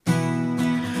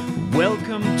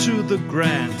Welcome to The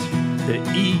Grant, the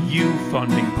EU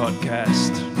funding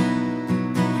podcast.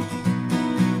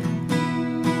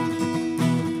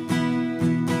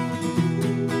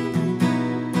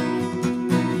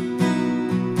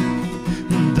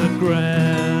 The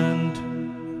Grant.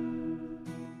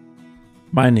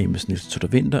 My name is Niels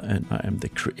Winter, and I am the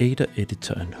creator,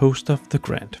 editor, and host of The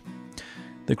Grant.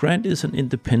 The Grant is an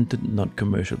independent,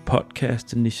 non-commercial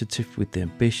podcast initiative with the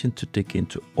ambition to dig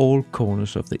into all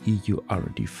corners of the EU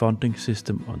R&D funding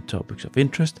system on topics of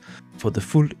interest for the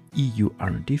full EU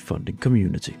R&D funding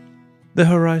community. The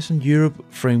Horizon Europe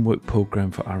Framework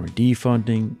Programme for R&D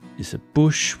funding is a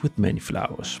bush with many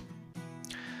flowers.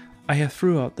 I have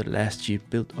throughout the last year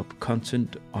built up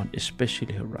content on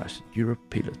especially Horizon Europe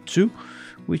Pillar 2,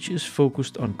 which is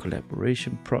focused on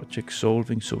collaboration projects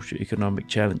solving socio-economic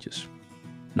challenges.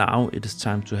 Now it is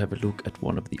time to have a look at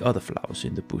one of the other flowers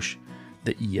in the bush,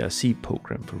 the ERC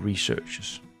program for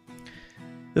researchers.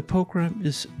 The program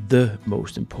is the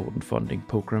most important funding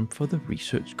program for the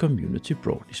research community,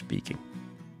 broadly speaking.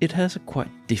 It has a quite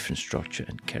different structure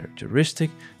and characteristic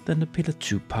than the Pillar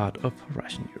 2 part of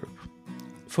Horizon Europe.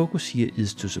 Focus here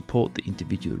is to support the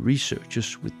individual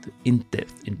researchers with the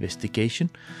in-depth investigation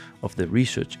of the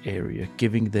research area,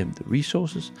 giving them the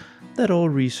resources that all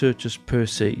researchers per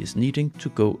se is needing to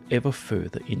go ever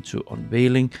further into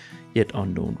unveiling yet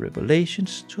unknown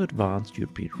revelations to advance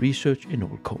European research in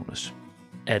all corners.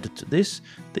 Added to this,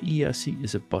 the ERC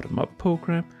is a bottom-up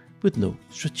program with no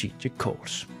strategic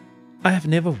calls. I have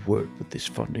never worked with this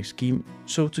funding scheme,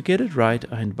 so to get it right,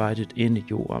 I invited in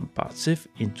Yoram Bar-Zeev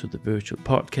into the virtual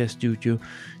podcast studio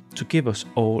to give us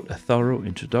all a thorough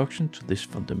introduction to this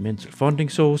fundamental funding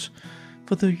source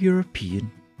for the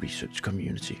European research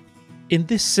community. In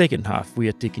this second half, we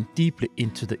are digging deeply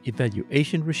into the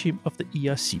evaluation regime of the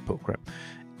ERC program,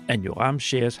 and Yoram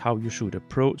shares how you should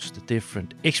approach the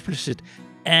different explicit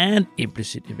and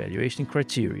implicit evaluation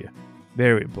criteria.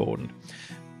 Very important.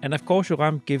 And of course,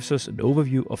 Yoram gives us an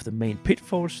overview of the main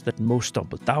pitfalls that most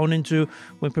stumble down into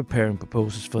when preparing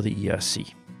proposals for the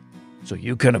ERC, so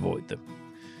you can avoid them.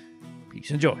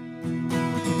 Please enjoy.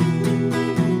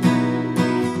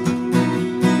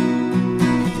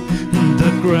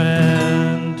 The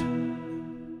Grant.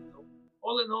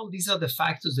 All in all, these are the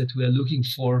factors that we are looking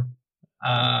for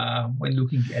when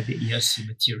looking at the ERC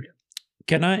material.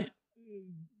 Can I,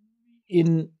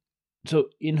 in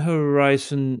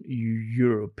Horizon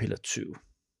Europe Pillar 2,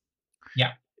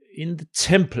 yeah, in the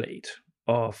template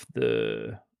of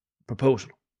the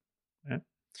proposal,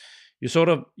 they sort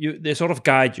of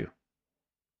guide you.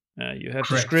 You have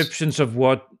Correct. descriptions of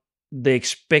what they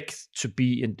expect to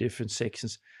be in different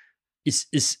sections. Is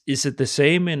it the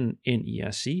same in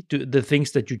ERC? Do the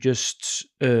things that you just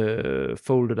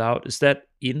folded out, is that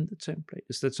in the template?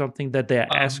 Is that something that they are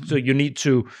asked? So you need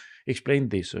to explain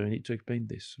this, or you need to explain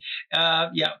this?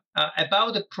 About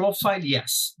the profile,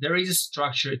 yes, there is a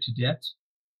structure to that,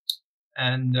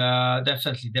 and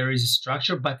definitely there is a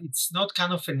structure, but it's not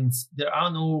kind of there are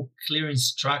no clear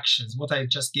instructions. What I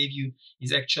just gave you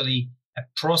is actually a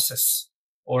process,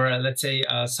 or let's say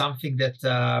something that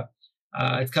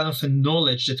it's kind of a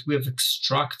knowledge that we have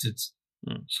extracted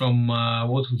from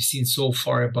what we've seen so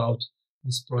far about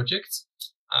this project,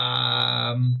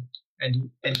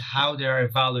 and how they are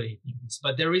evaluating this.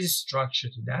 But there is a structure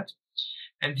to that.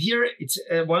 And here it's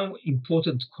one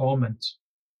important comment.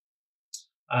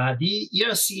 The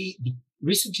ERC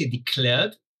recently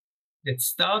declared that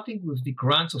starting with the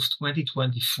grant of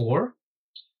 2024,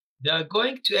 they are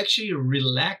going to actually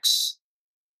relax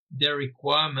their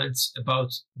requirements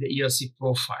about the ERC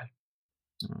profile.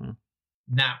 Mm-hmm.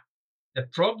 Now, the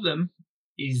problem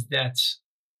is that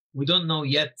we don't know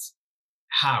yet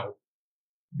how,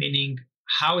 meaning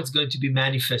how it's going to be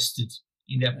manifested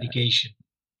in the application.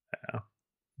 Yeah.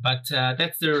 But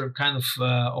that's their kind of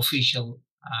official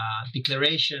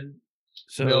declaration.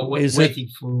 So we are waiting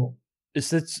for.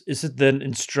 Is it then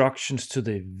instructions to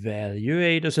the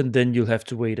evaluators, and then you'll have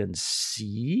to wait and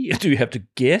see? Do you have to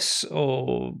guess,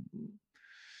 or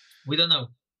we don't know?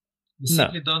 We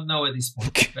simply don't know at this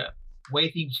point.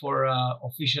 Waiting for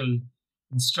official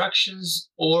instructions,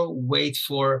 or wait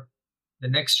for the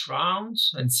next round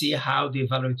and see how the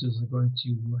evaluators are going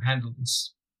to handle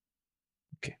this.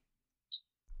 Okay.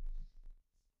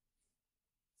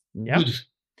 Yeah.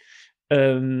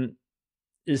 Good.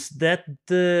 Is that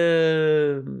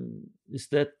the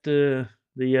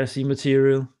ERC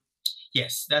material?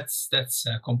 Yes, that's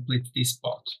complete this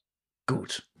part.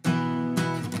 Good.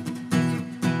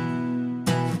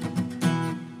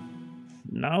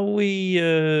 Now we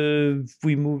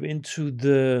move into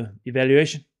the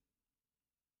evaluation.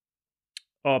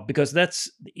 because that's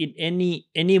in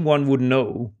anyone would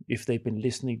know if they've been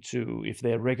listening to, if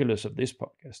they're regulars of this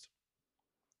podcast,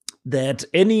 that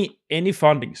any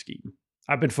funding scheme,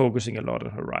 I've been focusing a lot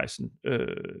on Horizon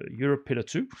Europe Pillar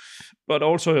 2, but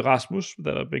also Erasmus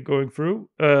that I've been going through.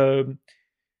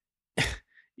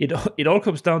 It all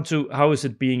comes down to how is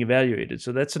it being evaluated.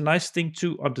 So that's a nice thing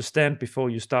to understand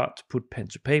before you start to put pen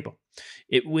to paper.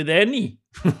 With any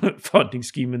funding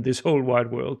scheme in this whole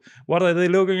wide world, what are they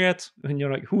looking at? And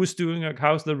you're like, who's doing it?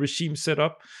 How's the regime set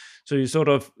up? So you sort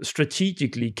of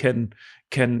strategically can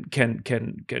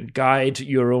guide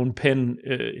your own pen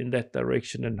in that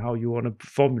direction and how you want to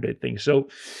formulate things. So,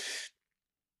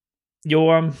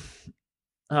 Yoram,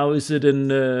 how is it in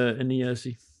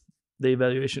ERC, the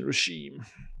evaluation regime?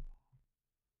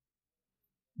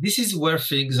 This is where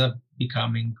things are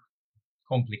becoming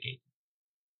complicated.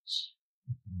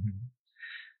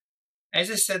 As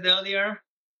I said earlier,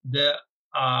 the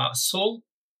sole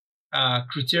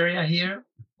criteria here,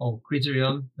 or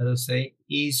criterion, let us say,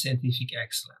 is scientific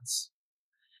excellence.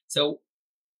 So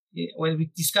when we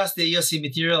discussed the ERC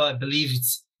material, I believe it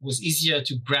was easier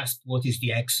to grasp what is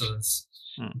the excellence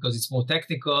because it's more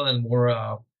technical and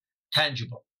more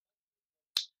tangible.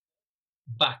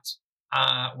 But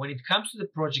when it comes to the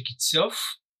project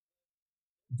itself,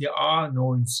 there are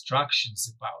no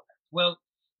instructions about it. Well,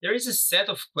 there is a set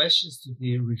of questions to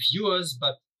the reviewers,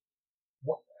 but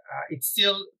it's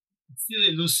still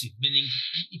elusive, meaning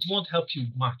it won't help you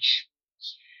much.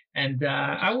 And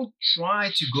I will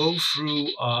try to go through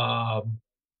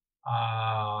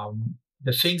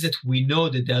the things that we know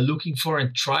that they're looking for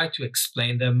and try to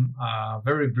explain them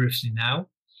very briefly now,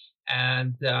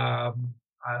 and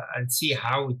see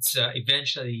how it's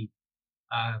eventually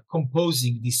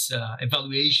composing this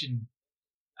evaluation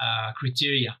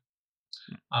criteria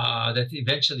that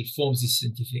eventually forms this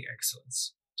scientific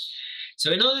excellence.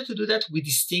 So in order to do that, we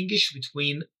distinguish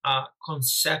between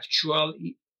conceptual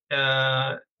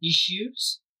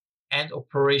issues and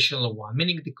operational one,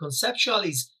 meaning the conceptual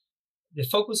is, the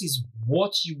focus is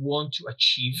what you want to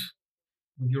achieve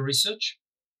with your research,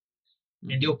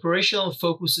 and the operational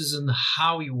focuses on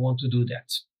how you want to do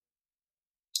that.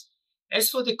 As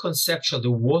for the conceptual,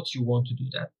 the what you want to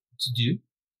do,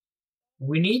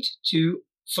 we need to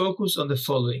focus on the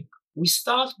following. We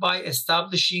start by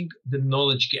establishing the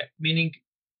knowledge gap, meaning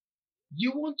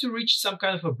you want to reach some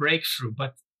kind of a breakthrough,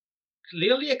 but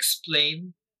clearly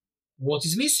explain what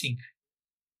is missing.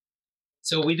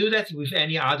 So we do that with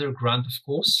any other grant, of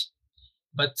course,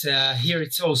 but here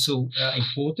it's also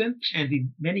important, and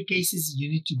in many cases you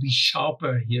need to be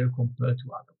sharper here compared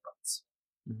to other grants.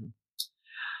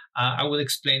 I will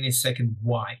explain in a second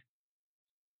why.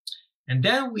 And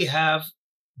then we have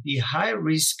the high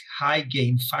risk, high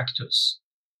gain factors,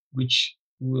 which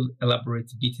we'll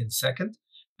elaborate a bit in a second,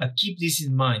 but keep this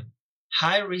in mind.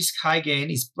 High risk, high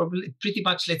gain is probably pretty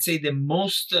much, let's say, the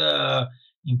most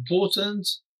important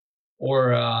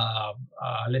or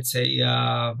let's say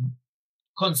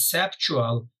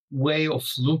conceptual way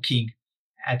of looking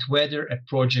at whether a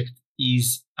project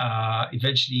is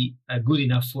eventually good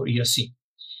enough for ERC.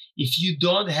 If you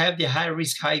don't have the high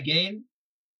risk, high gain,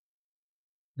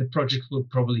 the project will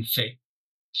probably fail.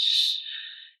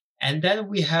 And then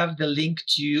we have the link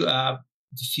to the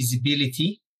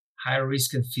feasibility, high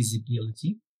risk and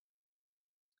feasibility.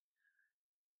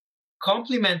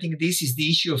 Complementing this is the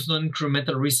issue of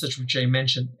non-incremental research, which I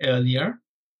mentioned earlier,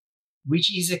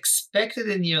 which is expected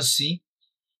in ERC.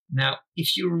 Now,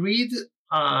 if you read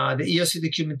the ERC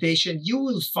documentation, you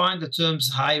will find the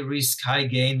terms high risk, high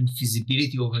gain, and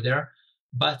feasibility over there,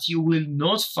 but you will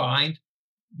not find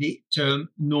the term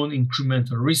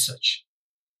non-incremental research.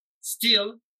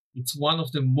 Still, it's one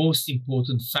of the most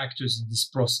important factors in this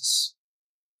process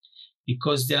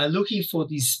because they are looking for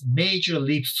these major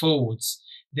leap forwards.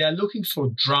 They are looking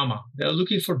for drama. They are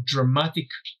looking for dramatic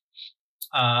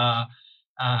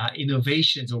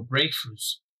innovations or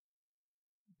breakthroughs.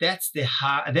 That's the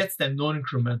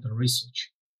non-incremental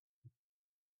research.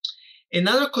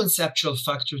 Another conceptual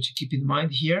factor to keep in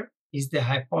mind here is the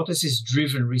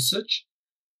hypothesis-driven research.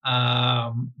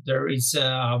 It's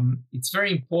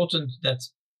very important that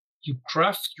you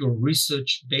craft your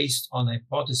research based on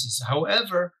hypotheses.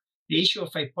 However, the issue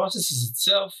of hypothesis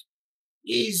itself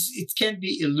is it can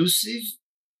be elusive,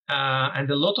 and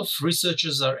a lot of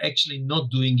researchers are actually not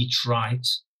doing it right.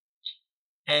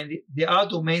 And there are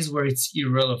domains where it's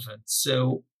irrelevant.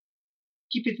 So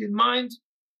keep it in mind,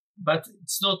 but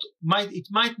it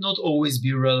might not always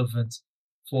be relevant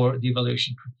for the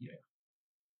evaluation criteria.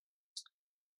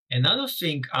 Another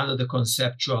thing under the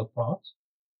conceptual part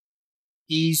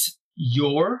is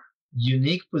your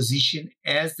unique position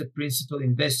as the principal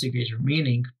investigator,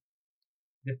 meaning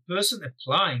the person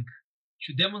applying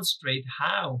should demonstrate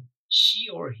how she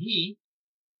or he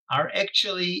are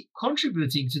actually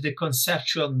contributing to the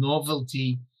conceptual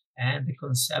novelty and the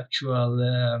conceptual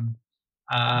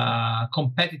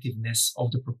competitiveness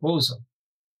of the proposal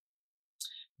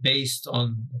based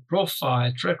on the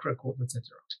profile, track record, etc.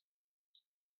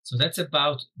 So that's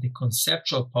about the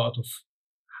conceptual part of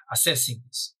assessing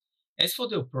this. As for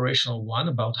the operational one,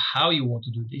 about how you want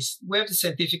to do this, we have the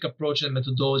scientific approach and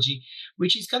methodology,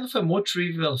 which is kind of a more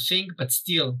trivial thing, but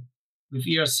still, with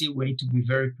ERC, we need to be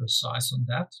very precise on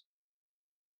that.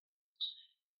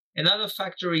 Another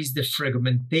factor is the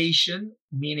fragmentation,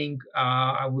 meaning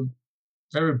I will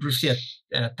very briefly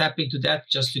tap into that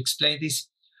just to explain this.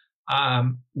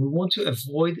 We want to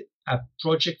avoid a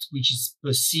project which is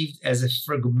perceived as a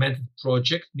fragmented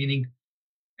project, meaning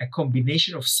a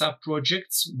combination of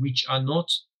sub-projects which are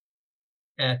not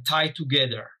tied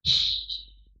together.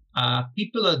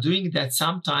 People are doing that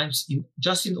sometimes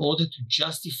just in order to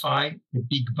justify the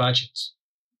big budget.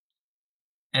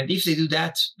 And if they do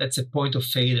that, that's a point of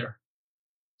failure.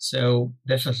 So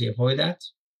definitely avoid that.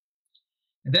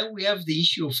 And then we have the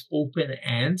issue of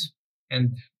open-end.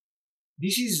 And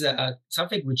this is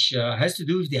something which has to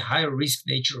do with the higher risk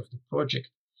nature of the project.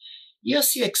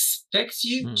 ERC expects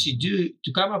you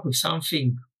to come up with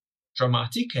something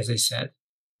dramatic, as I said,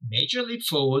 major leap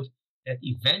forward that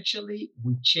eventually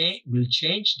will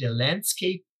change the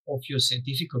landscape of your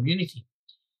scientific community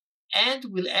and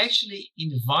will actually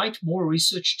invite more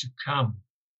research to come.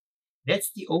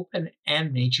 That's the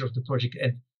open-end nature of the project.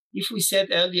 And if we said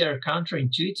earlier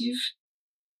counterintuitive,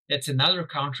 that's another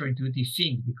counterintuitive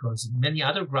thing, because in many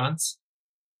other grants,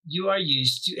 you are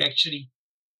used to actually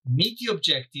meet the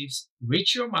objectives,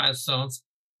 reach your milestones,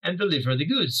 and deliver the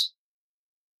goods.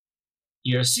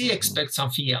 ERC expects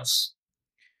something else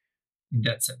in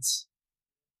that sense.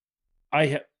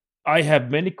 I have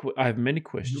many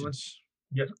questions.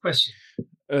 You have a question?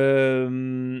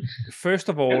 First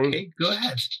of all, okay, go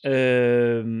ahead.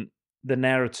 The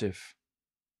narrative.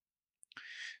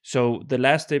 So the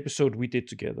last episode we did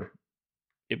together,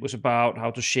 it was about how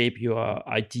to shape your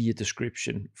idea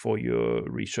description for your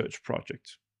research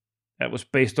project. That was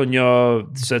based on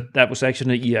that was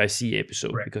actually an EIC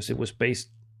episode, right, because it was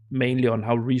based mainly on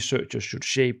how researchers should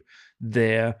shape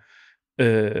their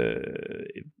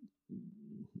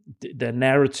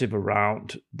narrative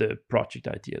around the project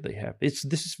idea they have. This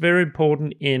is very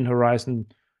important in Horizon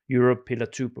Europe Pillar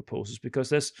 2 proposals, because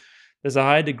there's a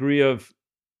high degree of,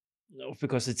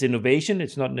 because it's innovation,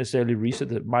 it's not necessarily research.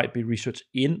 There might be research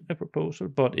in a proposal,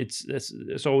 but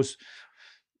there's always,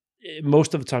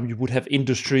 most of the time you would have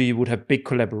industry, you would have big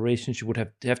collaborations, you would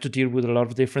have to deal with a lot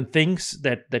of different things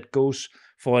that goes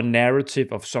for a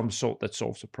narrative of some sort that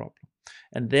solves a problem.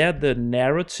 And there, the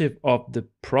narrative of the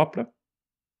problem,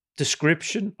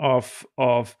 description of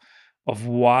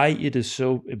why it is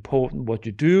so important what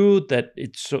you do, that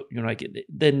it's so,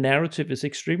 the narrative is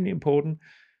extremely important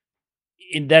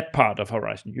in that part of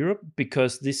Horizon Europe,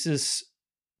 because this is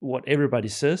what everybody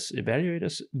says,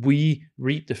 evaluators. We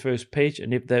read the first page,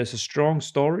 and if there's a strong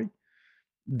story,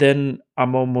 then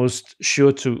I'm almost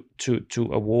sure to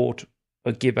award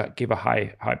or give a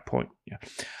high point. Yeah.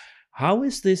 How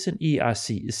is this in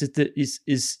ERC?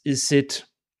 Is it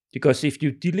because if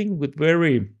you're dealing with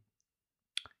very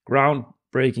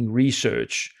groundbreaking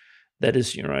research that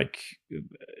is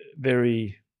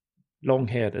very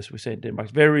long-haired, as we say in Denmark,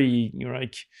 very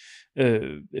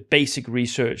basic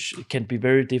research, it can be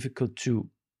very difficult to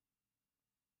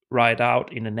write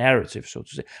out in a narrative, so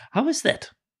to say. How is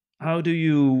that? How do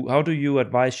you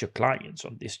advise your clients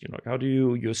on this? How do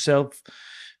you yourself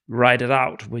write it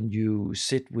out when you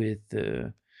sit with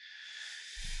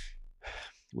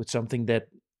something that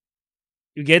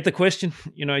you get the question?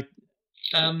 Yeah,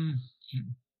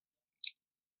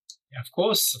 of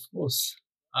course.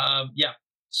 Yeah.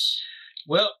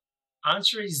 Well,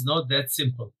 answer is not that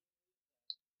simple.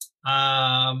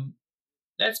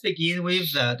 Let's begin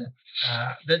with that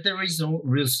there is no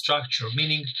real structure.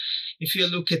 Meaning, if you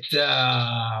look at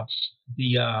the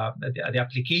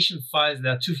application files,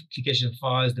 there are two application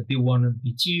files, the B1 and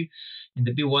B2. In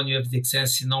the B1, you have the exam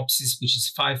synopsis, which is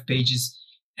 5 pages,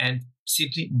 and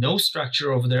simply no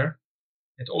structure over there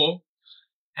at all.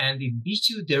 And in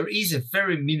B2, there is a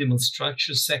very minimal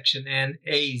structure. Section A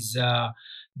is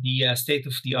the state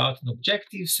of the art and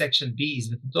objectives. Section B is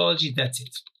methodology. That's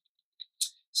it.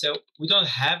 So we don't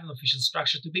have an official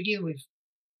structure to begin with.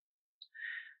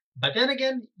 But then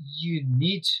again, you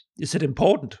need... Is it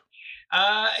important?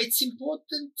 It's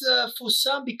important for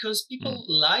some, because people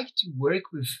like to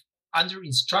work with under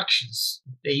instructions.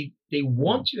 They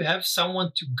want to have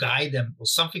someone to guide them or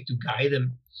something to guide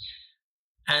them.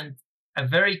 And a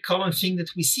very common thing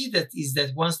that we see that is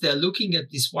that once they're looking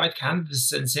at this white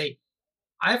canvas and say,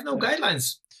 I have no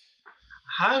guidelines.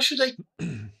 How should I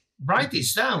write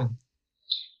this down?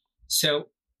 So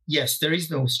yes, there is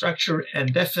no structure,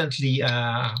 and definitely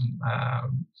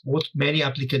what many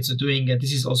applicants are doing, and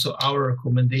this is also our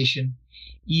recommendation,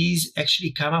 is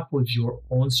actually come up with your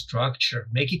own structure,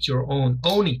 make it your own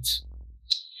it.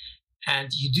 And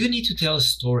you do need to tell a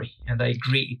story, and I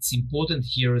agree, it's important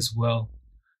here as well,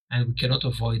 and we cannot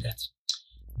avoid that.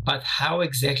 But how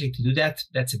exactly to do that?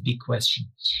 That's a big question.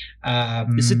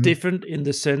 Is it different in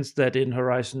the sense that in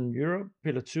Horizon Europe,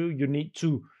 Pillar 2, you need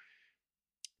to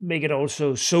make it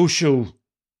also social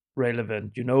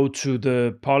relevant, to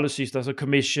the policies? There's a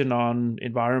commission on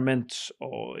environment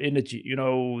or energy,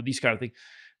 these kind of things.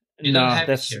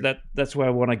 That's where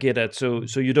I want to get at. So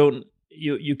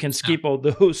you can skip all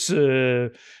those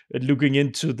looking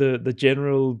into the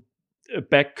general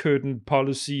back curtain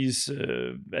policies,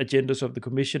 agendas of the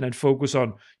commission, and focus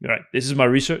on, right, this is my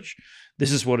research,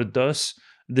 this is what it does,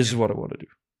 this is what I want to do.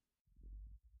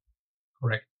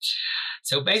 Correct.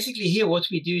 So basically here what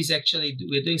we do is actually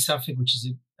we're doing something which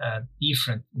is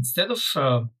different. Instead of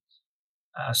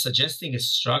suggesting a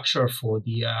structure for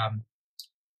the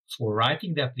for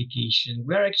writing the application,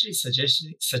 we're actually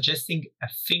suggesting a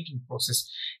thinking process.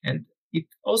 And it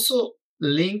also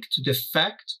linked to the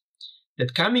fact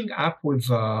that coming up with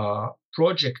a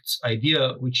project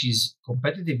idea which is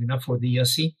competitive enough for the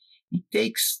ERC, it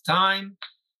takes time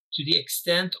to the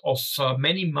extent of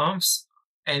many months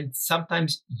and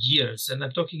sometimes years. And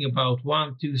I'm talking about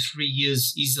 1, 2, 3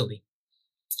 years easily.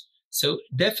 So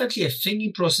definitely a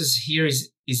thinking process here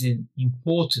is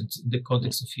important in the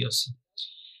context of ERC.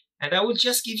 And I will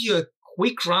just give you a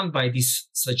quick run by this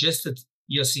suggested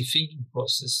ERC thinking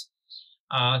process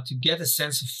to get a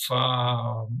sense of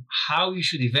how you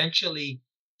should eventually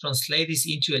translate this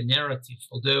into a narrative,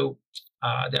 although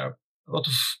there are a lot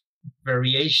of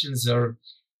variations or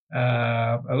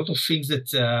a lot of things that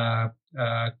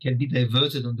can be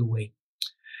diverted on the way.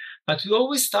 But we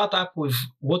always start up with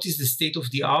what is the state of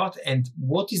the art and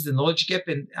what is the knowledge gap,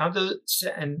 and other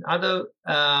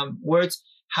words,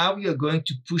 how you are going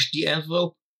to push the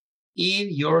envelope in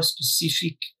your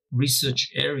specific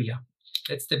research area.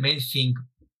 That's the main thing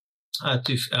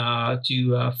to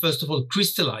first of all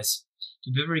crystallize,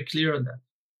 to be very clear on that.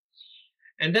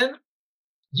 And then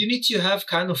you need to have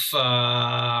kind of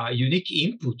unique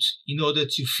input in order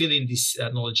to fill in this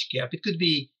knowledge gap. It could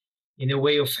be in a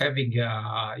way of having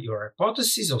your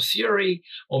hypothesis or theory,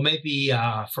 or maybe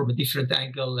from a different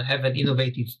angle, have an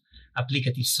innovative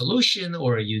applicative solution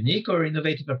or a unique or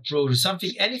innovative approach or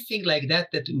something, anything like that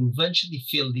that will eventually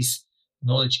fill this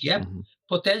knowledge gap,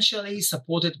 potentially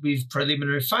supported with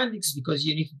preliminary findings, because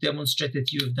you need to demonstrate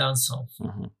that you have done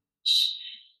something.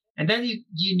 And then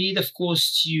you need, of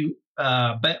course, to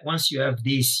but once you have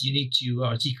this, you need to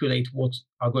articulate what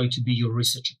are going to be your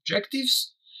research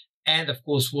objectives, and of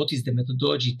course, what is the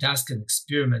methodology, task, and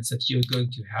experiments that you're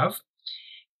going to have,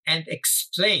 and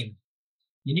explain.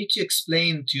 You need to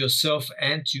explain to yourself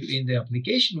and in the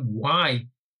application why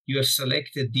you have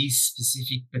selected this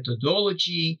specific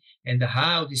methodology and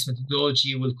how this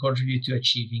methodology will contribute to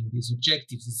achieving these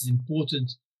objectives. It's an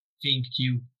important thing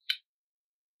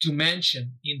to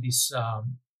mention in this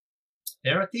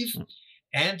narrative,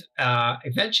 and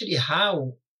eventually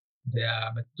how the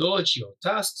methodology or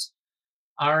tasks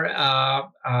are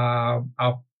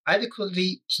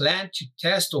adequately planned to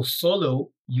test or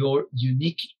follow your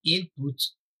unique input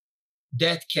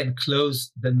that can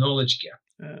close the knowledge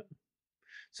gap.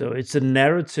 So it's a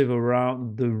narrative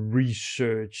around the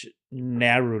research,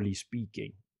 narrowly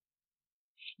speaking.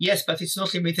 Yes, but it's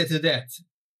not limited to that.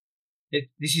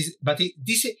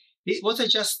 What I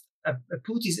just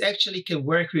put is actually can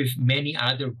work with many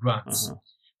other grants.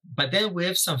 But then we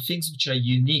have some things which are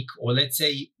unique, or let's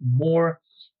say more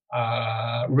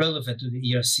relevant to the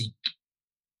ERC.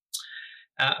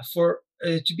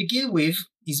 To begin with,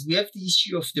 is we have the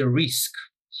issue of the risk.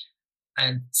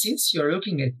 And since you're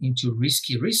looking into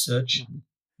risky research,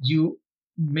 you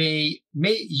may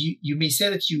say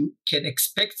that you can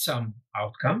expect some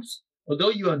outcomes,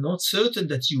 although you are not certain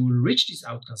that you will reach these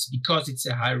outcomes because it's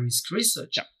a high-risk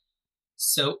research.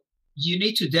 So you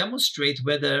need to demonstrate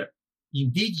whether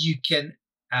indeed you can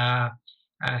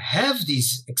have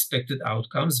these expected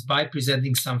outcomes by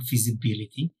presenting some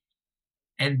feasibility.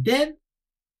 And then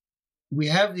we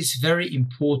have this very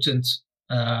important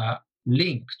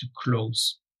link to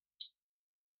close.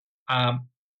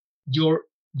 Your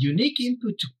unique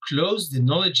input to close the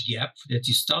knowledge gap that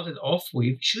you started off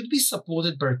with should be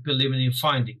supported by preliminary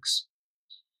findings.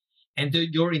 And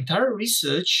your entire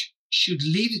research should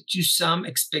lead to some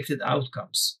expected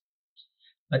outcomes.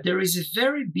 But there is a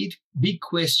very big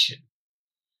question.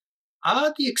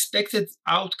 Are the expected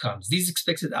outcomes, these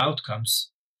expected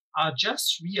outcomes, are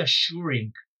just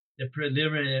reassuring the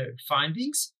preliminary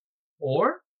findings,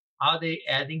 or are they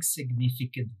adding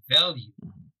significant value,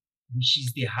 which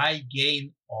is the high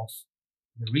gain of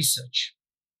the research?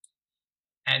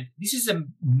 And this is a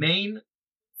main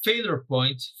failure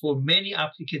point for many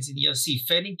applicants in ERC,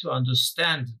 failing to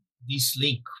understand this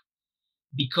link.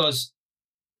 Because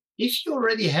if you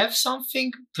already have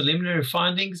something, preliminary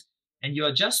findings, and you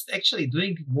are just actually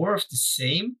doing more of the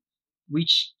same,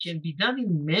 which can be done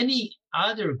in many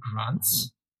other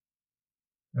grants,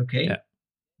 okay,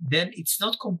 then it's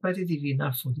not competitive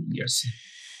enough for the ERC.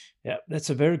 Yeah,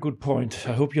 that's a very good point.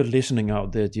 I hope you're listening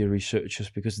out there, dear researchers,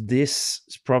 because this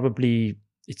is probably,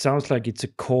 it sounds like it's a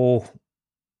core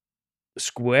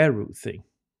square root thing.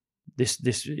 This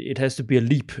it has to be a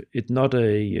leap. It's not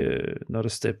a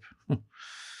step.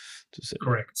 To say.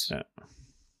 Correct. Yeah.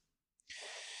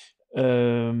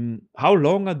 How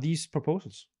long are these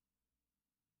proposals?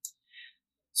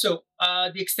 So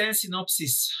the extent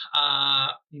synopsis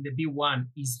in the B1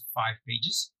 is 5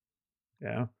 pages.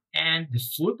 Yeah. And the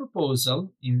full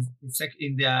proposal in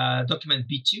the document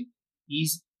B2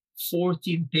 is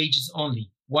 14 pages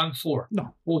only. 14.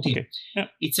 No. 14. Okay. Yeah.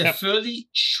 It's a fairly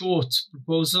short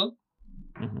proposal.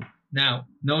 Mm-hmm. Now,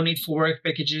 no need for work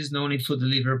packages, no need for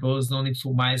deliverables, no need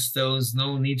for milestones,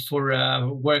 no need for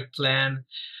a work plan.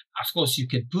 Of course, you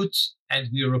can put, and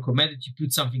we recommend that you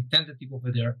put something tentative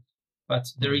over there,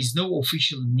 but there is no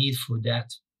official need for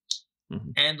that.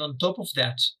 Mm-hmm. And on top of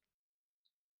that,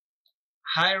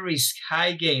 high risk,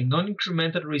 high gain,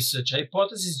 non-incremental research,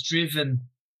 hypothesis-driven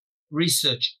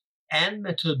research, and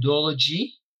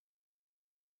methodology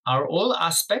are all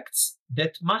aspects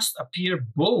that must appear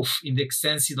both in the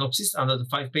extent synopsis under the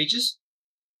 5 pages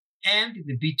and in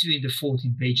the B2 in the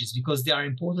 14 pages, because they are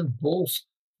important both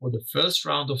for the first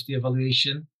round of the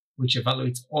evaluation, which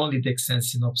evaluates only the extent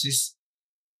synopsis,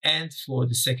 and for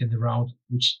the second round,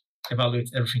 which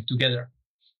evaluates everything together.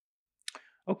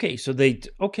 Okay, so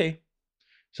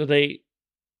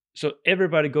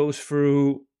everybody goes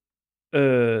through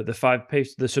the 5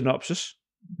 pages, the synopsis,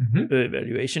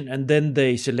 evaluation, and then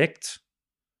they select.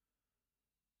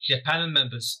 The panel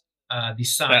members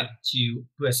decide to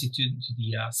proceed to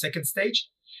the second stage,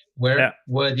 where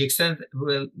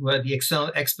the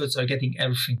external experts are getting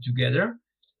everything together.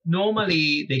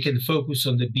 Normally, they can focus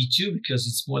on the B2 because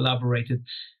it's more elaborated,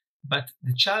 but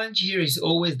the challenge here is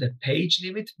always the page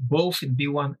limit, both in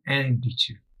B1 and in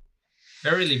B2.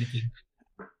 Very limiting.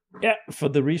 Yeah, for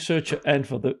the researcher and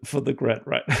for the grant,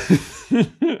 right?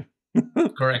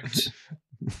 Correct.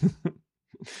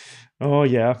 Oh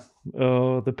yeah,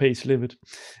 the page limit.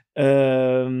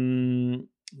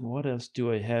 What else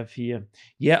do I have here?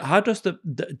 Yeah, how does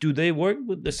do they work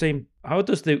with the same? How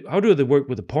do they work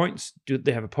with the points? Do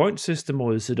they have a point system,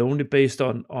 or is it only based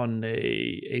on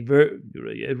a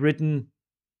written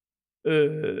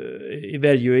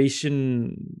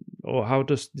evaluation, or how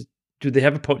do they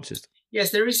have a point system?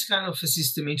 Yes, there is kind of a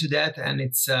system into that, and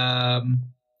it's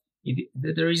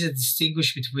there is a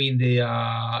distinguish between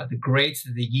the grades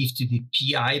that they give to the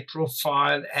PI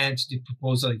profile and to the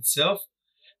proposal itself,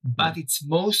 but it's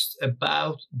most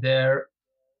about their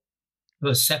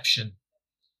perception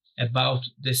about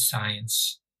the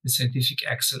science, the scientific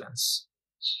excellence.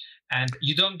 And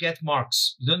you don't get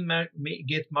marks. You don't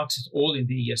get marks at all in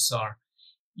the ESR.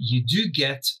 You do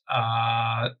get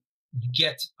a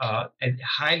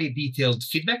highly detailed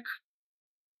feedback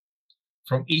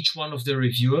from each one of the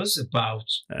reviewers about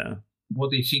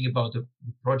what they think about the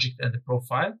project and the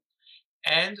profile.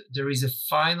 And there is a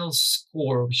final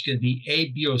score, which can be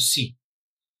A, B, or C.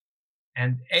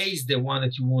 And A is the one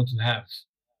that you want to have,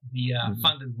 the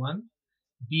funded one.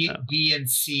 B and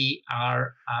C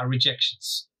are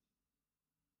rejections.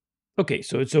 Okay,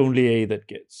 so it's only A that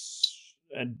gets,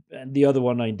 and the other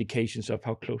one are indications of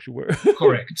how close you were.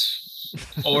 Correct.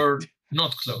 Or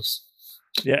not close.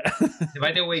 Yeah.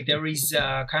 By the way, there is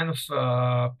a kind of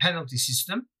penalty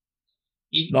system.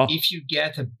 If you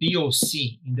get a B or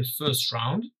C in the first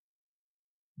round,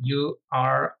 you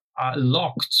are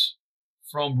locked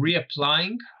from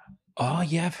reapplying. Oh,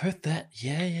 yeah, I've heard that.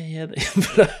 Yeah.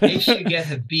 If you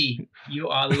get a B, you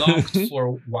are locked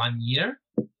for 1 year.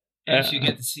 And if you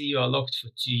get a C, you are locked for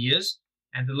 2 years.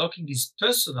 And the locking is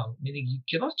personal, meaning you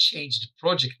cannot change the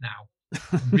project now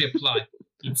and reapply.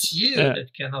 It's you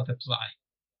that cannot apply.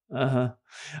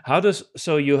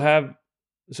 So you have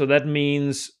So that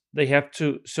means they have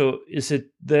to. So is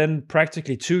it then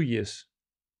practically 2 years?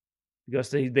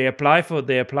 Because they apply for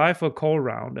a call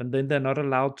round, and then they're not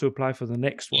allowed to apply for the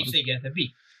next one. If they get a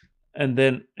B. And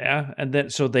then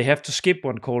so they have to skip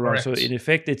one call round. So in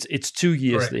effect, it's 2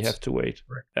 years they have to wait.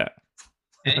 Correct. Yeah.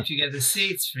 And if you get a C,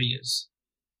 it's 3 years.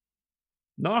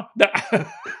 No.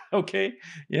 Okay.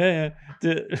 Yeah.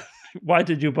 Why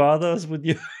did you bother us with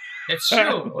you? That's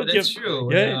true. That's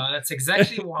true. Yeah. That's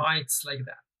exactly why it's like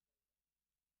that.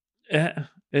 Yeah.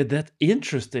 That's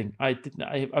interesting.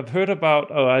 I've heard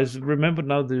about. Oh, I remember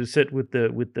now that you said with the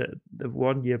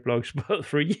 1 year blocks about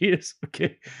 3 years.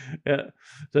 Okay, yeah.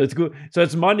 So it's good. So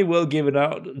it's money well given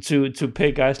out to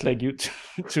pay guys like you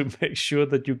to make sure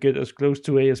that you get as close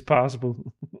to A as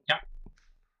possible. Yeah.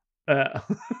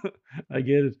 I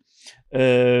get it.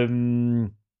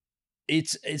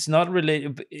 It's not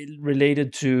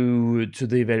related to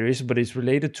the evaluation, but it's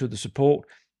related to the support,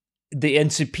 the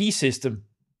NCP system.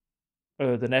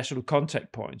 The national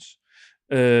contact points.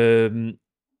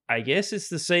 I guess it's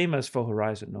the same as for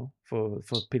Horizon, no? For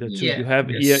Pillar 2, you have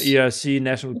ERC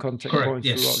national contact points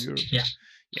throughout Europe.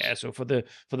 Yeah. So for the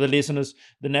listeners,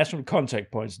 the national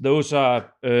contact points, those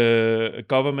are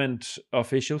government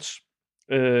officials,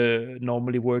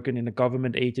 normally working in a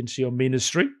government agency or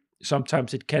ministry.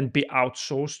 Sometimes it can be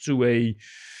outsourced to a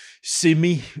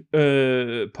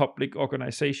semi-public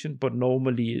organization, but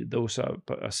normally those are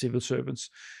civil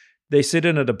servants. They sit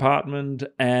in a department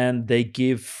and they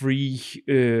give free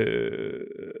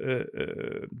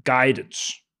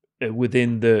guidance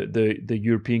within the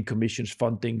European Commission's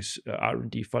fundings,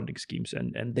 R&D funding schemes,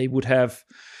 and they would have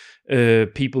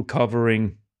people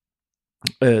covering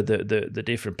the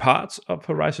different parts of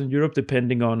Horizon Europe,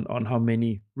 depending on how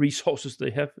many resources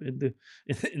they have in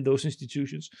those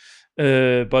institutions.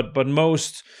 But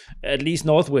most, at least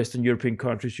Northwestern European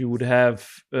countries, you would have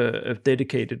a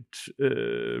dedicated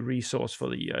resource for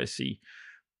the ERC.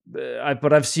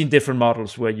 But I've seen different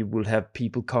models where you will have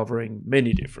people covering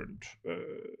many different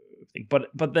things. But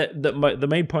the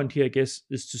main point here, I guess,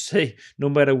 is to say, no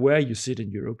matter where you sit in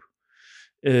Europe,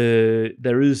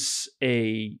 there is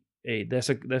there's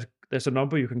a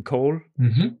number you can call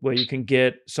where you can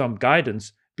get some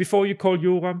guidance before you call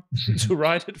Yoram to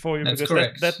write it for you. That's because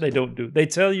correct. that they don't do. They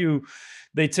tell you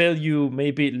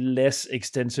maybe less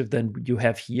extensive than you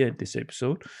have here in this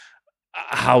episode,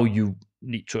 how you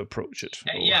need to approach it.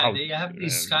 They have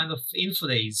this kind of info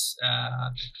days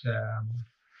that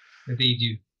they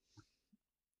do.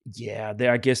 Yeah,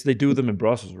 I guess they do them in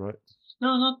Brussels, right?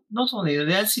 No, not only. The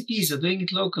LCPs are doing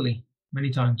it locally many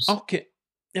times. Okay.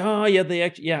 Oh, yeah, they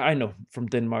actually. Yeah, I know from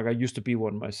Denmark. I used to be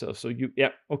one myself. So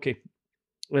okay.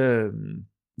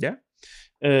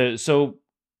 So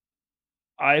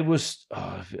I will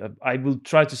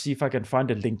try to see if I can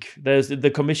find a link.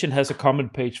 The Commission has a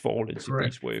comment page for all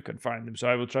NCPs where you can find them. So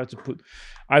I will try to put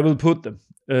them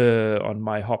on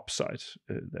my hub site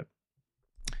there.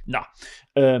 Now,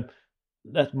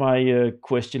 that's my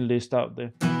question list out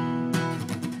there.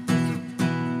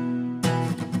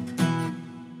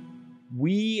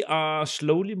 We are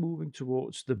slowly moving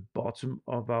towards the bottom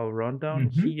of our rundown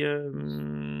here.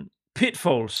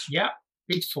 Pitfalls. Yeah,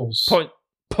 pitfalls.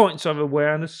 Points of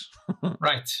awareness.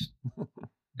 Right.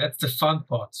 That's the fun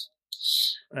part.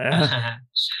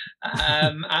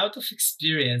 Out of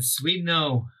experience, we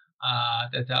know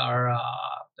that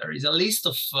there is a list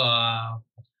of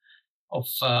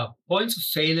points of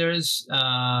failures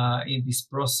in this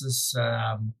process.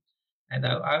 And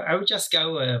I will just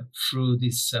go through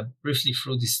this briefly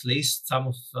through this list. Some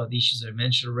of the issues I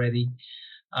mentioned already.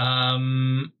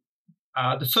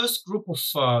 The first group of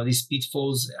these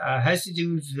pitfalls has to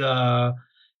do with,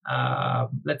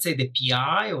 let's say, the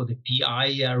PI or the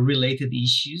PI-related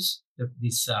issues.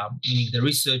 Meaning the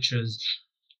researchers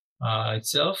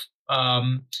itself.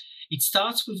 It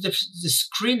starts with the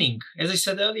screening. As I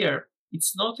said earlier,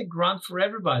 it's not a grant for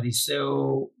everybody.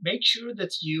 So make sure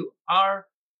that you are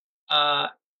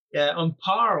on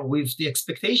par with the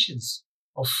expectations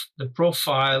of the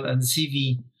profile and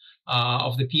CV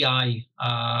of the PI,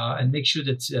 and make sure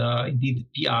that indeed the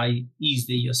PI is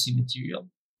the ERC material.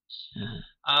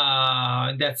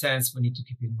 In that sense, we need to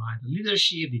keep in mind the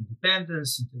leadership, the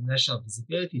independence, international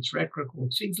visibility, track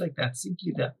record, things like that.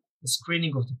 Simply the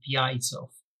screening of the PI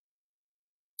itself.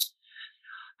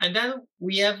 And then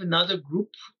we have another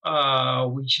group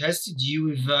which has to do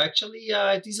with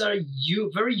these are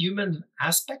very human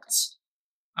aspects.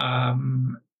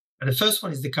 The first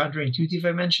one is the counterintuitive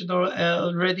I mentioned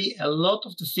already. A lot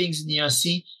of the things in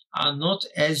ERC are not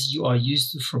as you are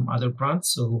used to from other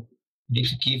grants, so you need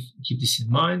to keep this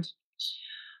in mind.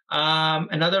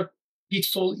 Another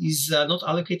pitfall is not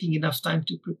allocating enough time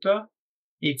to prepare.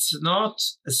 It's not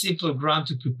a simple grant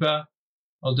to prepare,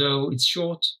 although it's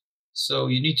short. So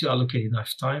you need to allocate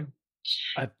enough time.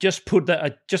 I just put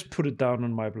it down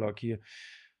on my blog here.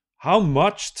 How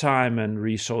much time and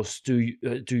resource do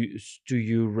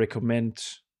you recommend?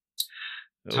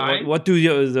 Time. What do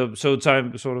you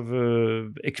time sort of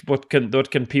what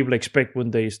can people expect when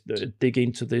they dig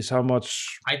into this? How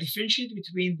much? I differentiate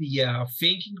between the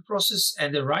thinking process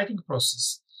and the writing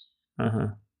process.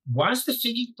 Once the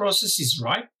thinking process is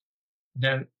ripe,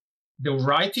 then the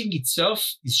writing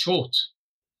itself is short.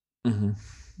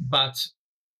 But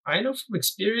I know from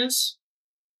experience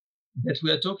that we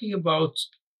are talking about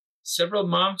several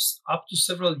months up to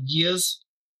several years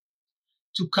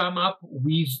to come up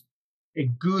with a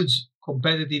good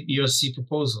competitive ERC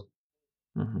proposal.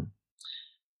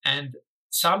 And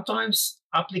sometimes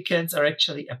applicants are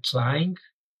actually applying,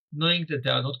 knowing that they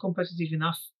are not competitive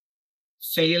enough,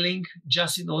 failing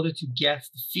just in order to get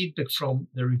the feedback from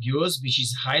the reviewers, which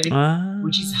is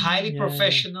highly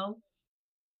professional,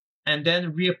 and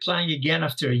then reapplying again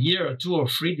after a year or 2 or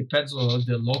 3, depends on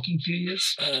the locking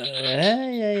periods.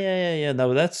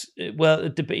 No, that's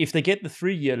if they get the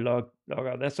 3-year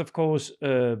lockout, that's of course,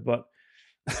 but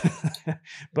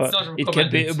but it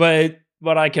can be,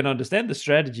 but I can understand the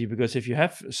strategy, because if you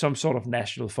have some sort of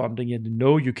national funding and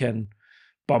you can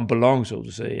bump along, so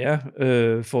to say,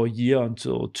 for a year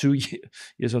until 2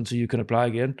 years until you can apply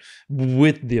again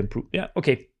with the improvement. Yeah,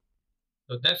 okay.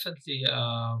 So definitely,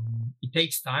 it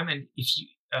takes time, and if you,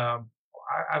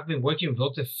 I've been working with a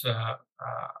lot of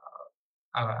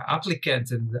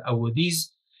applicants and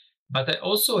awardees, but I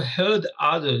also heard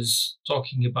others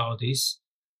talking about this.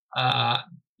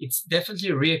 It's definitely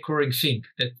a reoccurring thing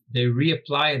that they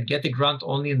reapply and get a grant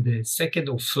only in the 2nd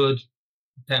or 3rd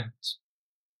attempt,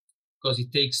 because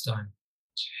it takes time.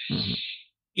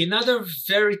 Another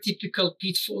very typical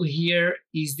pitfall here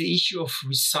is the issue of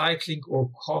recycling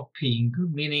or copying,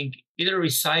 meaning either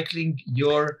recycling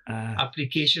your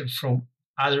application from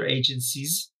other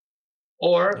agencies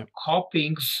or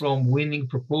copying from winning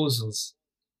proposals.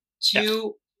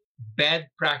 Two bad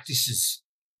practices,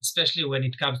 especially when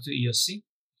it comes to ERC.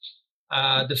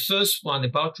 The first one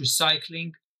about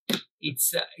recycling,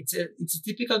 it's a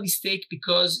typical mistake,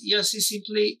 because ERC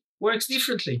simply works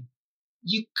differently.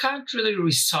 You can't really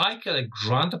recycle a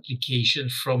grant application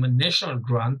from a national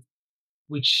grant,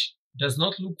 which does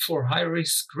not look for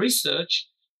high-risk research,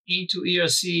 into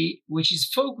ERC, which is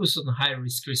focused on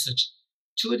high-risk research.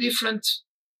 2 different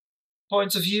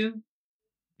points of view,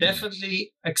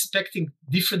 definitely expecting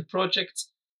different projects.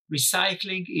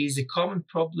 Recycling is a common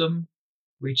problem,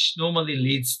 which normally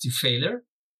leads to failure.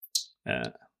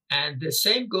 And the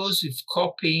same goes with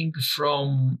copying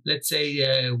from, let's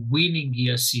say, winning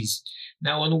ERCs.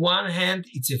 Now, on one hand,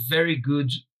 it's a very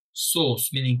good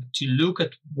source, meaning to look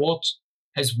at what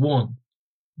has won.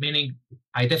 Meaning,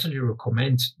 I definitely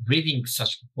recommend reading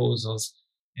such proposals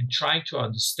and trying to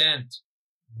understand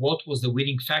what was the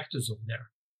winning factors of there.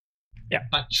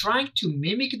 But trying to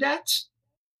mimic that,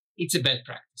 it's a bad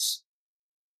practice,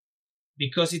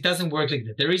 because it doesn't work like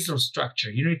that. There is no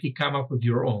structure. You need to come up with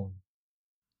your own.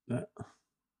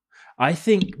 I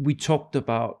think we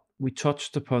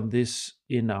touched upon this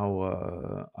in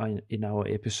our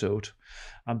episode.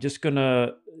 I'm just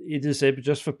gonna. It is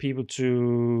just for people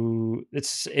to.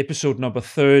 It's episode number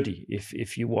 30.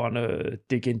 If you want to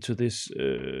dig into this,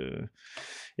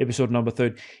 episode number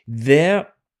 30 there,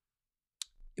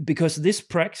 because this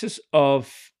practice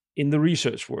of in the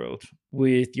research world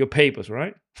with your papers,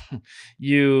 right?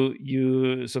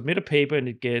 you submit a paper and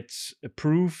it gets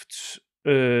approved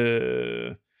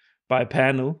by a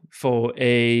panel for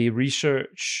a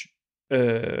research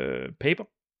paper.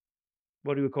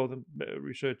 What do you call them?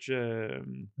 Research.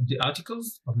 The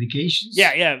articles, publications.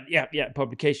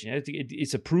 Publication.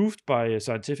 It's approved by a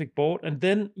scientific board, and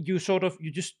then you sort of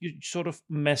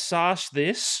massage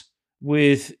this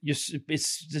with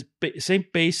it's the same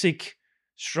basic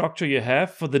structure you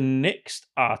have for the next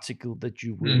article that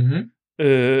you will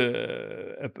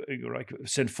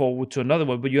send forward to another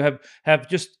one, but you have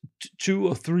just 2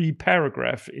 or 3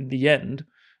 paragraphs in the end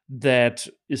that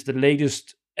is the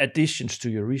latest additions to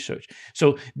your research.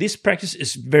 So this practice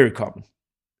is very common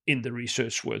in the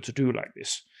research world to do like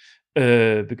this.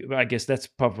 I guess that's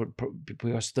probably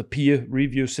because the peer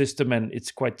review system, and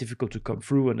it's quite difficult to come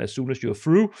through. And as soon as you're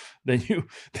through, then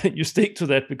you stick to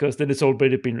that, because then it's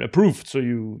already been approved. So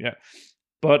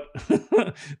but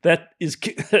that is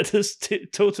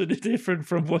totally different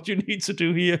from what you need to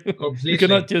do here. Completely. You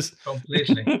cannot just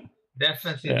completely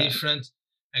definitely different.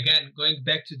 Again, going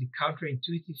back to the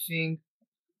counterintuitive thing,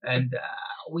 and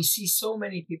we see so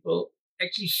many people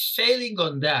actually failing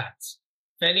on that,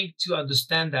 failing to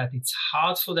understand that it's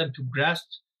hard for them to grasp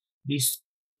this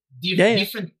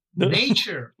different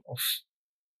nature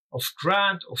of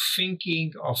grant, of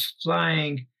thinking, of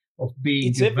flying, of being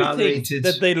it's evaluated. Everything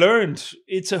that they learned.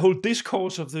 It's a whole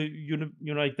discourse of the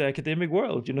like the academic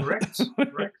world, Correct.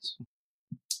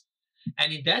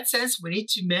 And in that sense, we need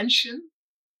to mention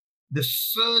the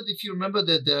third, if you remember,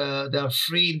 there are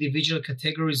 3 individual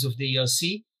categories of the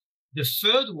ERC. The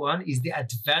third one is the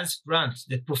advanced grant,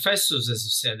 the professors, as you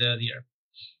said earlier.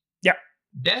 Yeah.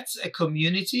 That's a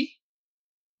community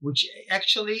which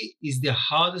actually is the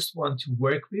hardest one to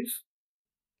work with,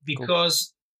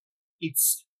 because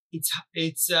it's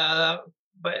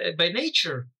by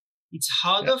nature, it's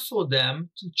harder for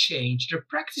them to change their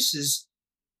practices.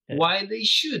 While they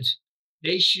should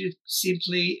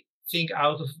simply think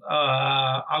out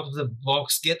of the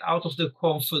box, get out of the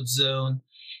comfort zone.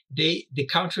 The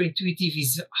counterintuitive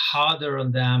is harder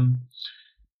on them,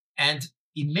 and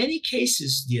in many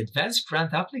cases, the advanced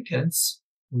grant applicants,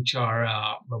 which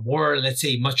are more, let's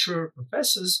say, mature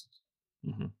professors,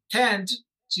 tend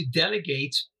to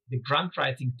delegate the grant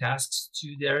writing tasks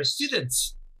to their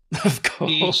students, of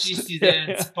course, PhD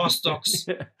students, postdocs.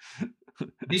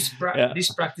 This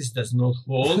practice does not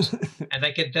hold, and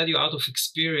I can tell you out of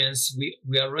experience,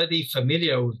 we are already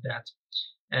familiar with that,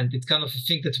 and it's kind of a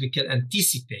thing that we can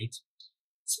anticipate.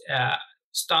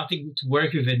 Starting to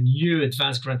work with a new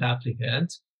advanced grant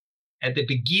applicant, at the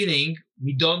beginning,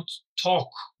 we don't talk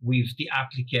with the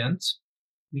applicant,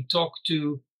 we talk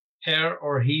to her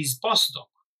or his postdoc,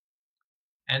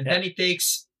 and then it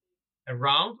takes a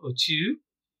round or 2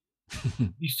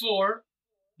 before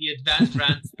the advanced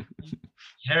grant,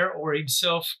 her or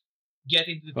himself, get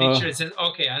into the picture and says,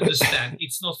 okay, I understand.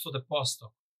 It's not for the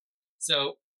postdoc.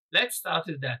 So let's start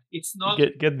with that. It's not...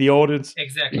 Get the audience.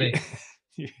 Exactly.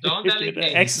 Don't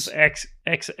delegate.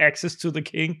 Access to the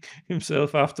king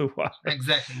himself after a while.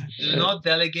 Exactly. Do not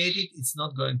delegate it. It's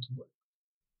not going to work.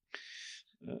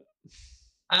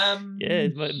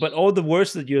 But all the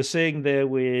words that you're saying there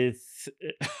with...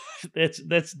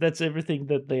 that's everything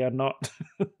that they are not.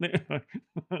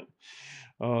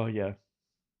 Oh, yeah.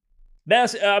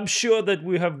 I'm sure that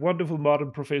we have wonderful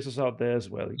modern professors out there as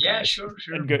well. Yeah, guys. sure.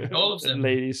 All of them. And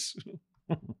ladies.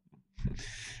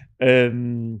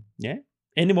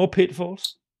 Any more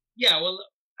pitfalls? Yeah, well,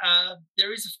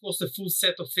 there is, of course, the full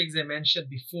set of things I mentioned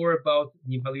before about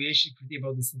the evaluation,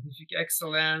 about the scientific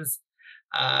excellence,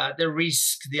 the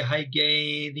risk, the high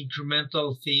gain, the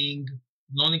incremental thing,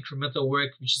 non-incremental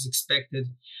work, which is expected.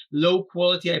 Low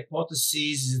quality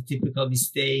hypotheses is a typical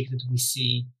mistake that we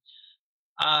see.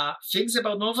 Things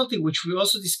about novelty, which we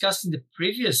also discussed in the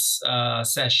previous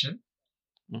session,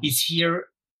 is here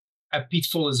a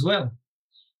pitfall as well.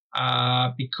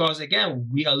 Because again,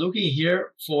 we are looking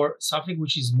here for something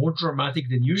which is more dramatic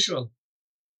than usual.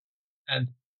 And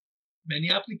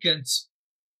many applicants,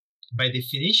 by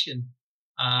definition,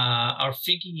 are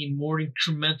thinking in more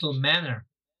incremental manner.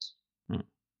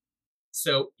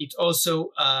 So it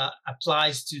also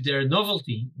applies to their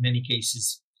novelty in many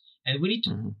cases. And we need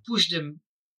to push them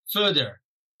further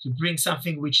to bring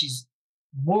something which is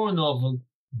more novel,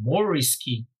 more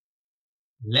risky,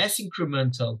 less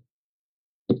incremental.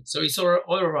 So it's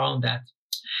all around that.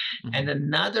 And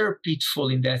another pitfall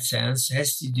in that sense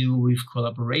has to do with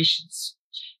collaborations.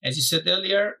 As you said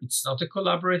earlier, it's not a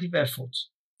collaborative effort.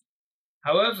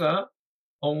 However,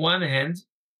 on one hand,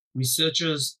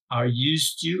 researchers are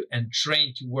used to and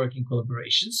trained to work in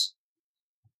collaborations.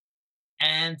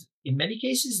 And in many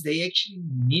cases, they actually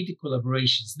need the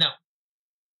collaborations. Now,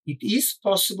 it is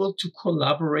possible to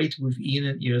collaborate within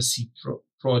an ERC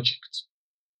project.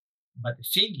 But the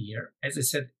thing here, as I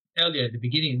said earlier at the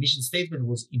beginning, the mission statement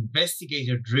was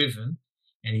investigator-driven,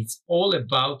 and it's all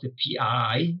about the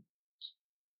PI.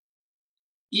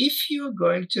 If you're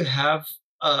going to have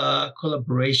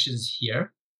collaborations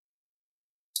here,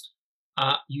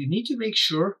 you need to make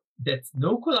sure that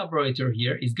no collaborator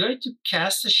here is going to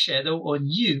cast a shadow on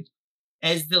you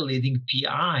as the leading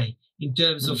PI in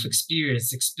terms of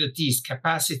experience, expertise,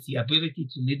 capacity, ability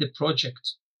to lead the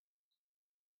project.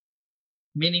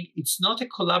 Meaning it's not a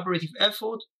collaborative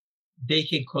effort. They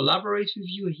can collaborate with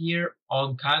you here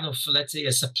on kind of, let's say,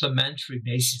 a supplementary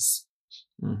basis,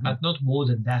 but not more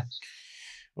than that.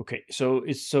 Okay, so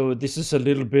this is a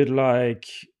little bit like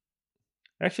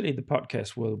actually the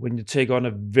podcast world, when you take on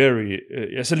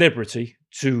a celebrity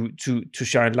to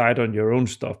shine light on your own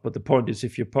stuff. But the point is,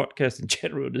 if your podcast in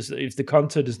general if the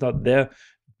content is not there,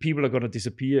 people are going to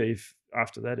disappear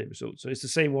after that episode. So it's the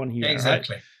same one here,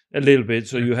 exactly, right? A little bit.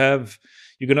 So you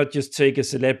cannot just take a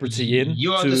celebrity in.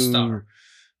 You are the star.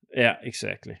 Yeah,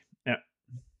 exactly. Yeah.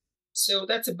 So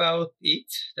that's about it.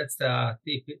 That's the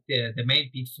main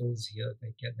pitfalls here that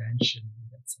I can mention in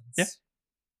that sense. Yeah.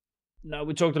 Now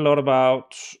we talked a lot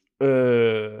about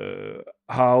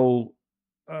how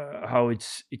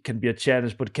it can be a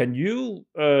challenge, but can you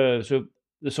so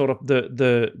the sort of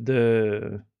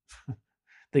the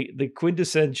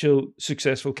quintessential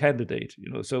successful candidate,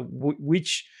 so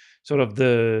which sort of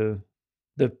the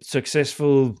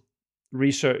successful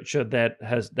researcher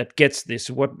that gets this,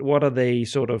 what are they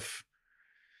sort of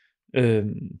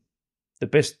the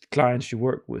best clients you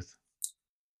work with?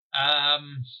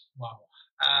 Wow.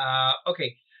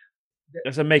 Okay.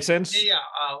 Does that make sense? Yeah.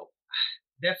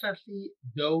 Definitely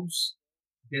those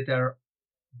that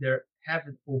have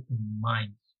an open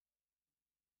mind.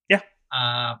 Yeah.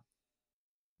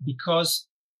 Because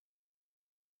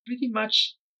pretty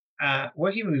much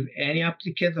working with any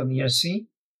applicant on ERC,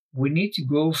 we need to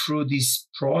go through this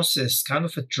process, kind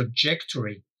of a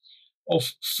trajectory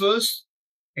of first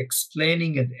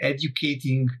explaining and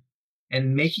educating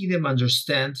and making them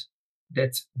understand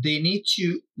that they need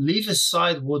to leave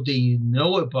aside what they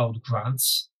know about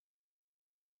grants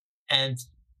and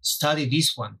study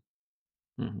this one.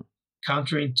 Mm-hmm.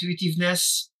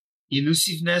 Counterintuitiveness,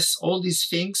 elusiveness, all these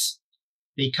things,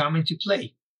 they come into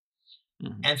play.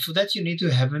 Mm-hmm. And for that, you need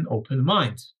to have an open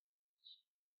mind.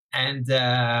 And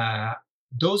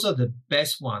those are the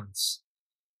best ones.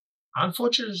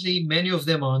 Unfortunately, many of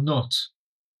them are not.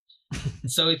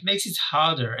 So it makes it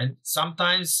harder. And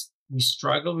sometimes we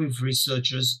struggle with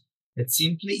researchers that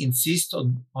simply insist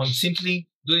on simply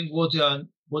doing what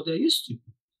they're used to.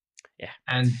 Yeah.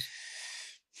 And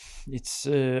they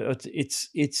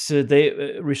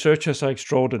researchers are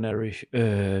extraordinary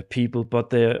people,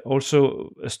 but they're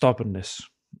also a stubbornness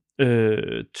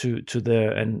to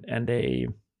their and they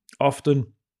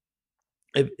often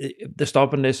the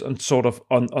stubbornness on sort of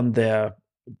on their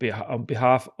on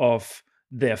behalf of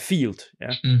their field.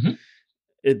 Yeah. Mm-hmm.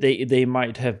 They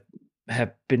might have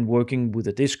been working with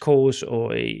a discourse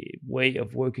or a way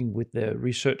of working with the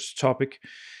research topic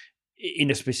in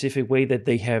a specific way that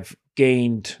they have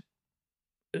gained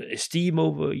esteem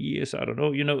over years. I don't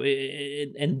know,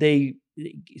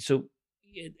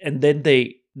 and then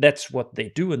that's what they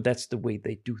do, and that's the way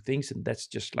they do things, and that's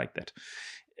just like that.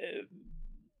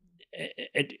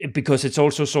 Because it's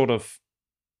also sort of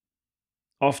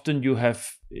often you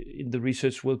have in the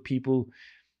research world people,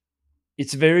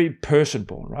 it's very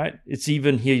person-born, right? It's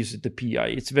even here you said the PI,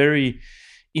 it's very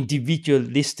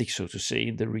individualistic, so to say,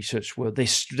 in the research world.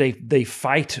 They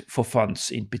fight for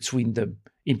funds in between them,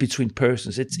 in between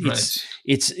persons. It's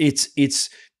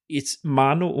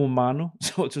mano a mano,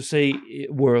 so to say,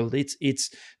 world.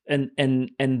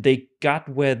 And they got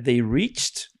where they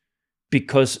reached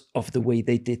because of the way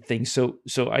they did things.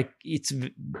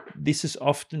 This is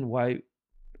often why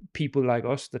people like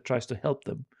us that tries to help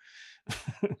them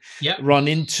run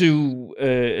into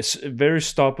very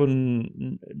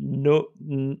stubborn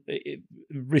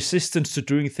resistance to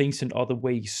doing things in other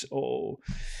ways, or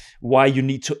why you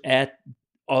need to add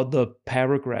other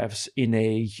paragraphs in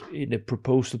a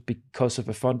proposal because of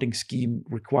a funding scheme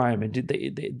requirement.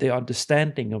 The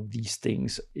understanding of these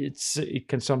things, it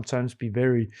can sometimes be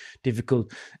very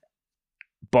difficult.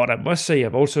 But I must say,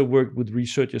 I've also worked with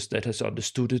researchers that has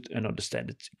understood it and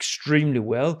understand it extremely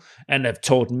well, and have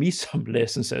taught me some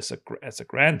lessons as a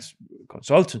grant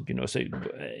consultant. Say,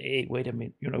 hey, wait a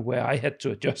minute, where I had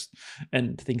to adjust,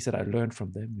 and things that I learned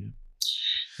from them. Yeah.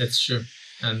 That's true,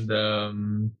 and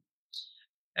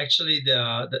actually,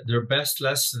 their best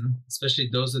lesson, especially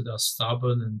those that are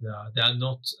stubborn and they are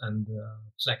not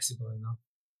flexible enough,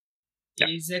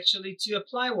 is actually to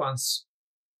apply once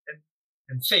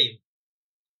and fail.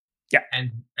 Yeah,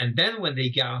 and then when they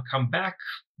come back,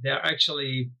 they're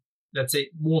actually, let's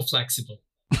say, more flexible.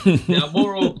 They are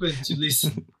more open to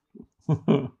listen.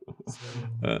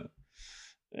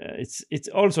 It's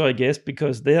also, I guess,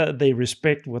 because they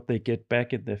respect what they get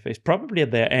back in their face. Probably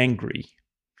they're angry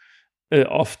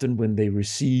often when they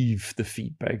receive the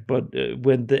feedback, but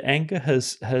when the anger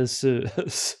has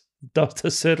dust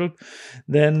has settled,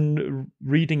 then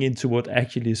reading into what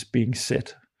actually is being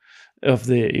said of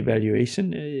the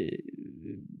evaluation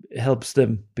helps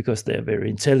them, because they're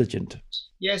very intelligent.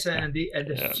 Yes, and the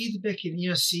feedback in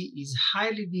ERC is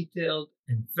highly detailed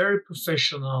and very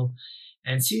professional.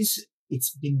 And since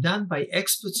it's been done by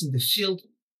experts in the field,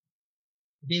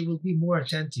 they will be more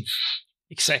attentive.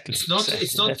 Exactly. It's not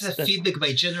feedback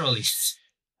by generalists.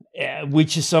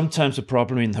 Which is sometimes a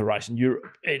problem in Horizon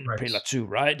Europe, in Pillar 2,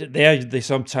 right? There they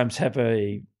sometimes have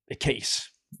a case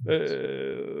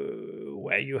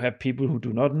where you have people who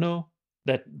do not know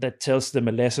that tells them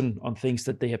a lesson on things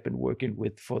that they have been working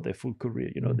with for their full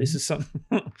career. This is some.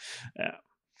 Yeah,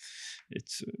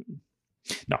 it's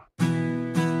no.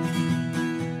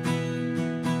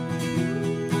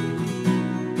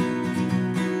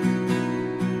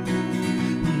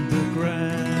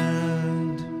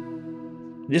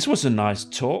 This was a nice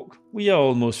talk. We are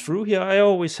almost through here. I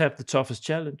always have the toughest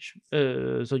challenge.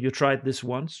 So you tried this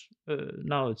once.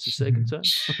 Now it's the second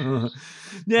time.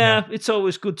 Yeah, it's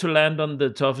always good to land on the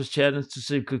toughest challenge to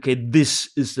say, okay,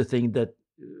 this is the thing that,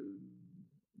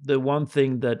 the one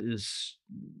thing that is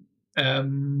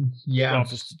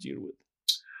toughest to deal with.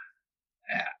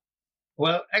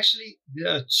 Well, actually,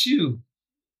 there are two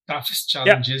toughest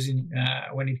challenges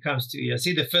when it comes to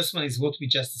ERC. The first one is what we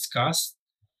just discussed.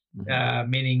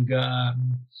 Meaning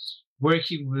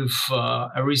working with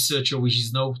a researcher which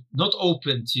is not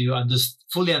open to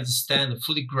fully understand or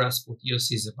fully grasp what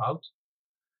ERC is about.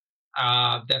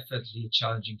 Definitely a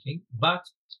challenging thing. But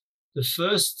the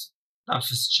first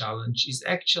toughest challenge is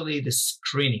actually the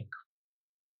screening.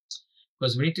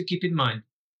 Because we need to keep in mind,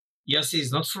 ERC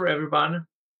is not for everyone,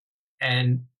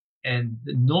 and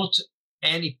not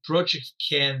any project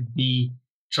can be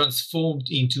transformed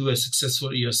into a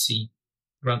successful ERC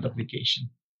grant application.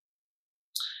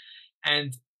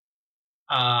 And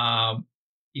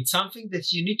it's something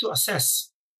that you need to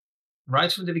assess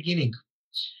right from the beginning.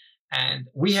 And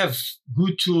we have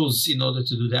good tools in order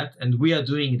to do that, and we are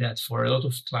doing that for a lot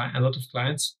of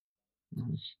clients.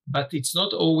 But it's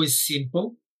not always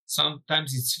simple.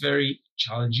 Sometimes it's very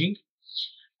challenging.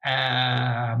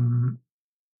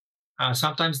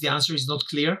 Sometimes the answer is not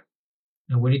clear,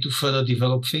 and we need to further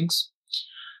develop things.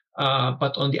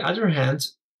 But on the other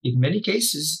hand, in many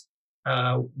cases,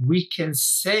 we can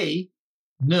say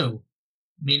no,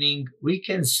 meaning we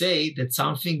can say that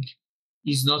something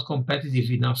is not competitive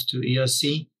enough to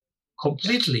ERC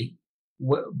completely,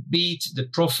 be it the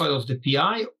profile of the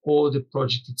PI or the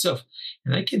project itself.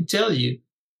 And I can tell you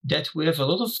that we have a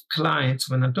lot of clients.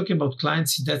 When I'm talking about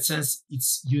clients in that sense,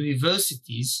 it's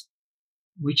universities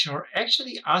which are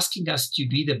actually asking us to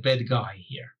be the bad guy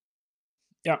here.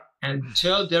 Yeah. And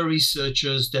tell their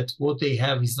researchers that what they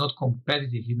have is not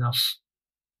competitive enough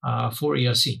for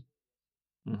ERC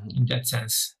in that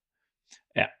sense.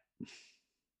 Yeah.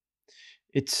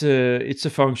 It's a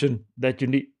function that you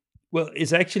need. Well,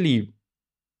 it's actually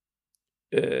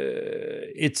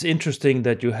it's interesting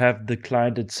that you have the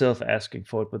client itself asking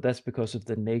for it, but that's because of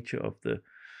the nature of the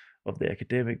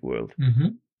academic world.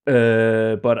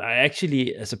 But I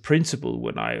actually, as a principal,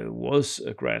 when I was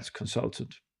a grants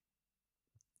consultant,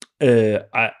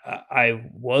 I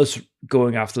was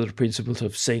going after the principles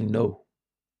of saying no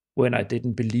when I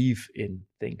didn't believe in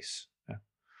things.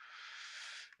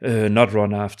 Not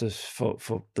run after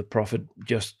for the profit,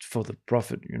 just for the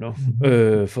profit,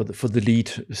 for the lead,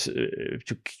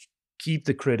 to keep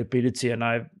the credibility.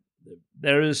 And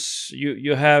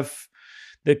you have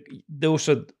those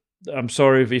are. I'm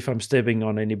sorry if I'm stepping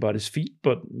on anybody's feet,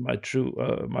 but my true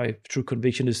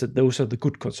conviction is that those are the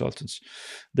good consultants.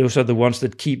 Those are the ones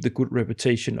that keep the good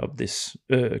reputation of this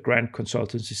grant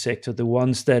consultancy sector. The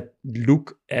ones that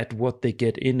look at what they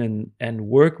get in and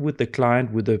work with the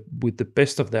client with the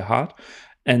best of their heart,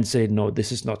 and say, no,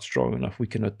 this is not strong enough. We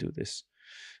cannot do this.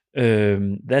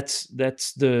 That's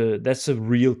a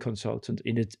real consultant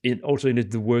in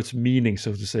the word's meaning,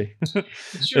 so to say.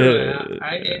 Sure.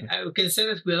 I can say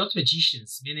that we're not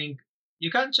magicians, meaning you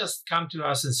can't just come to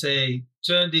us and say,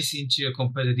 turn this into a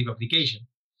competitive application.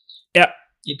 Yeah.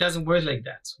 It doesn't work like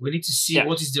that. We need to see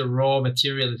what is the raw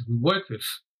material that we work with.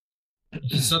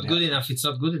 If it's not good enough, it's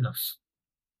not good enough.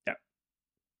 Yeah.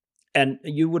 And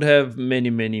you would have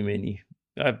many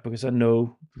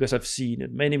because I've seen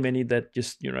it, many that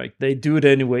just they do it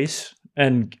anyways,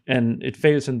 and it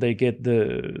fails, and they get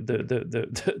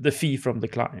the fee from the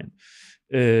client.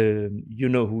 You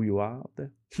know who you are out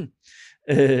there.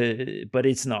 But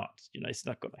it's not it's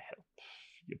not going to help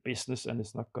your business, and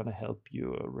it's not going to help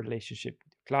your relationship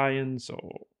with clients,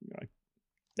 or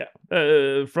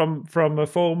from a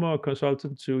former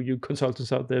consultant to you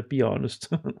consultants out there, be honest.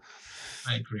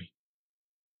 I agree.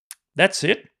 That's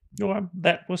it.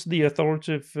 That was the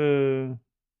authoritative, the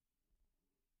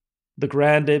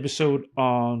grand episode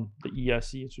on the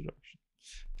ERC introduction.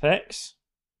 Thanks.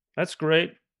 That's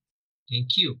great.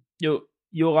 Thank you.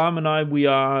 Yoram and I, we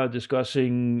are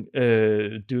discussing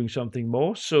doing something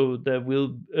more. So there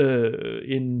will,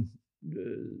 in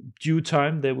due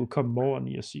time, there will come more on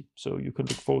ERC. So you can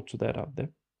look forward to that out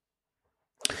there.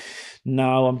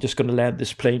 Now I'm just going to land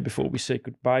this plane before we say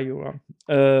goodbye, Yoram.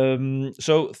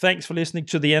 So thanks for listening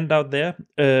to the end out there.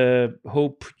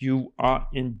 Hope you are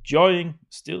enjoying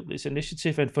still this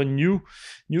initiative. And for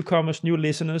newcomers, new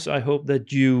listeners, I hope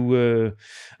that you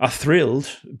are thrilled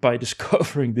by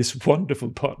discovering this wonderful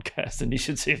podcast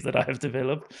initiative that I have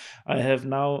developed. I have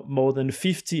now more than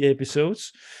 50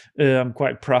 episodes. I'm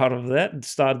quite proud of that. It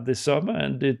started this summer,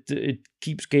 and it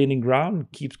keeps gaining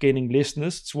ground, keeps gaining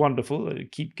listeners. It's wonderful. I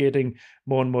keep getting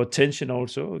more and more attention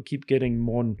also. I keep getting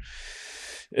more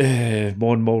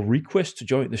and more requests to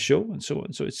join the show and so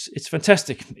on. So it's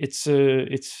fantastic.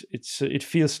 It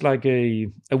feels like a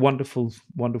wonderful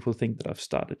thing that I've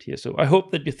started here. So I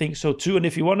hope that you think so too. And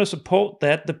if you want to support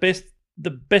that, the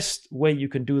best way you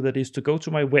can do that is to go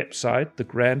to my website,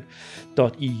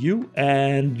 thegrand.eu,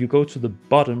 and you go to the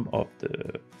bottom of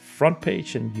the front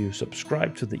page and you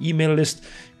subscribe to the email list,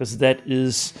 because that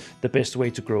is the best way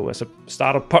to grow as a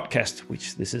startup podcast,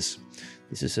 which this is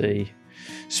a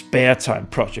spare time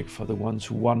project for the ones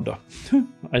who wonder.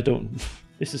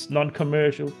 This is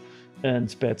non-commercial and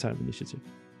spare time initiative.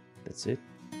 That's it,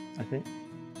 I think.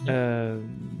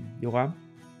 Yoram,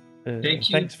 thank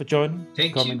you. Thanks for joining,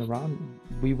 coming around.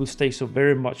 We will stay so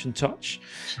very much in touch.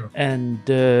 Sure. And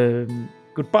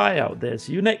goodbye out there.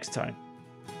 See you next time.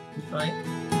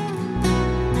 Goodbye.